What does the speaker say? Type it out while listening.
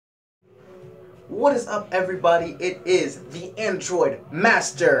What is up, everybody? It is the Android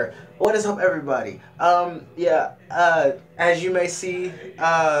Master. What is up, everybody? As you may see,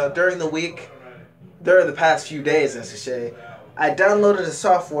 during the past few days, I should say, I downloaded a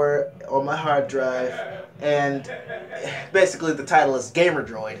software on my hard drive, and basically the title is Gamer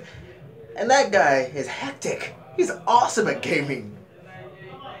Droid. And that guy is hectic. He's awesome at gaming.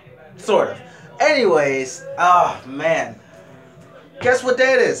 Sort of. Anyways, oh man. Guess what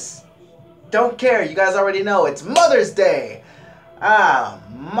day it is? Don't care, you guys already know. It's Mother's Day.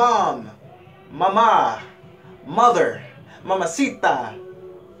 Mom, mama, mother, mamacita,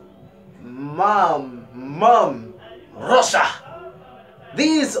 mum, Rosa.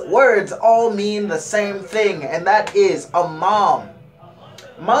 These words all mean the same thing, and that is a mom.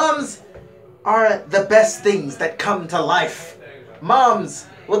 Moms are the best things that come to life. Moms,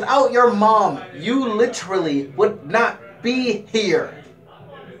 without your mom, you literally would not be here.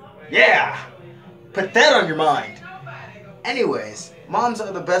 Yeah, put that on your mind. Anyways, moms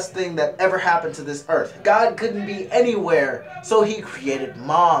are the best thing that ever happened to this earth. God couldn't be anywhere, so he created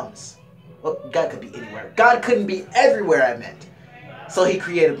moms. Well, God could be anywhere. God couldn't be everywhere, I meant. So he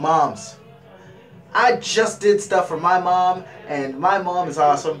created moms. I just did stuff for my mom, and my mom is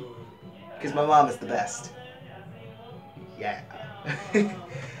awesome, because my mom is the best. Yeah.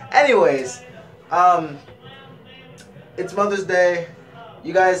 Anyways, it's Mother's Day.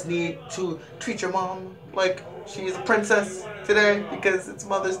 You guys need to treat your mom like she's a princess today because it's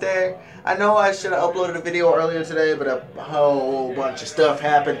Mother's Day. I know I should have uploaded a video earlier today, but a whole bunch of stuff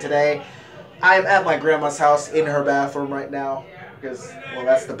happened today. I'm at my grandma's house in her bathroom right now because, well,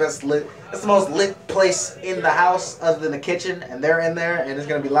 that's the most lit place in the house other than the kitchen, and they're in there, and it's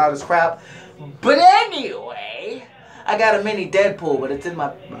gonna be loud as crap. But anyway, I got a mini Deadpool, but it's in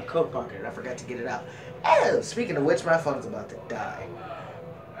my coat pocket, and I forgot to get it out. Oh, speaking of which, my phone's about to die.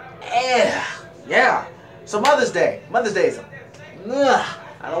 Yeah. So Mother's Day. Mother's Day is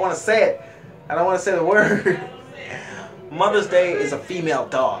I don't want to say it. I don't want to say the word. Mother's Day is a female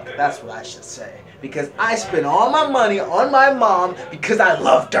dog. That's what I should say. Because I spent all my money on my mom because I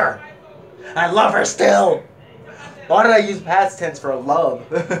loved her. I love her still. Why did I use past tense for love?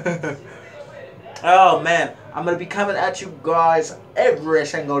 Oh man, I'm going to be coming at you guys every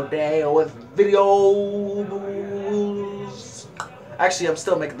single day with videos. Actually, I'm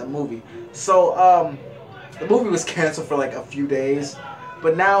still making the movie. So, the movie was canceled for like a few days,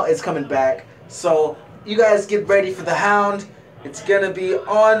 but now it's coming back. So, you guys get ready for the Hound. It's gonna be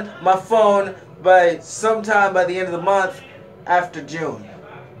on my phone by sometime by the end of the month after June.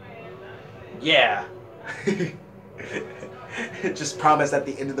 Yeah. Just promise at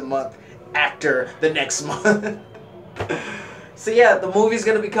the end of the month after the next month. So yeah, the movie's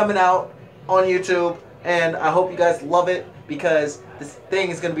gonna be coming out on YouTube, and I hope you guys love it because this thing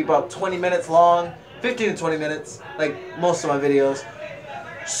is going to be about 20 minutes long, 15 to 20 minutes, like most of my videos.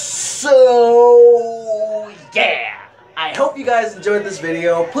 So, yeah. I hope you guys enjoyed this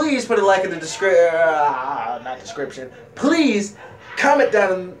video. Please put a like in the description. Please comment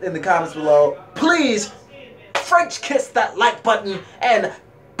down in the comments below. Please French kiss that like button and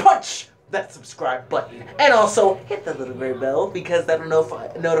punch that subscribe button, and also hit the little gray bell because that'll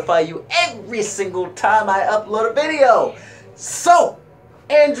notify you every single time I upload a video. So,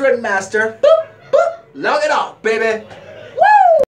 Android Master, boop, boop, log it off, baby.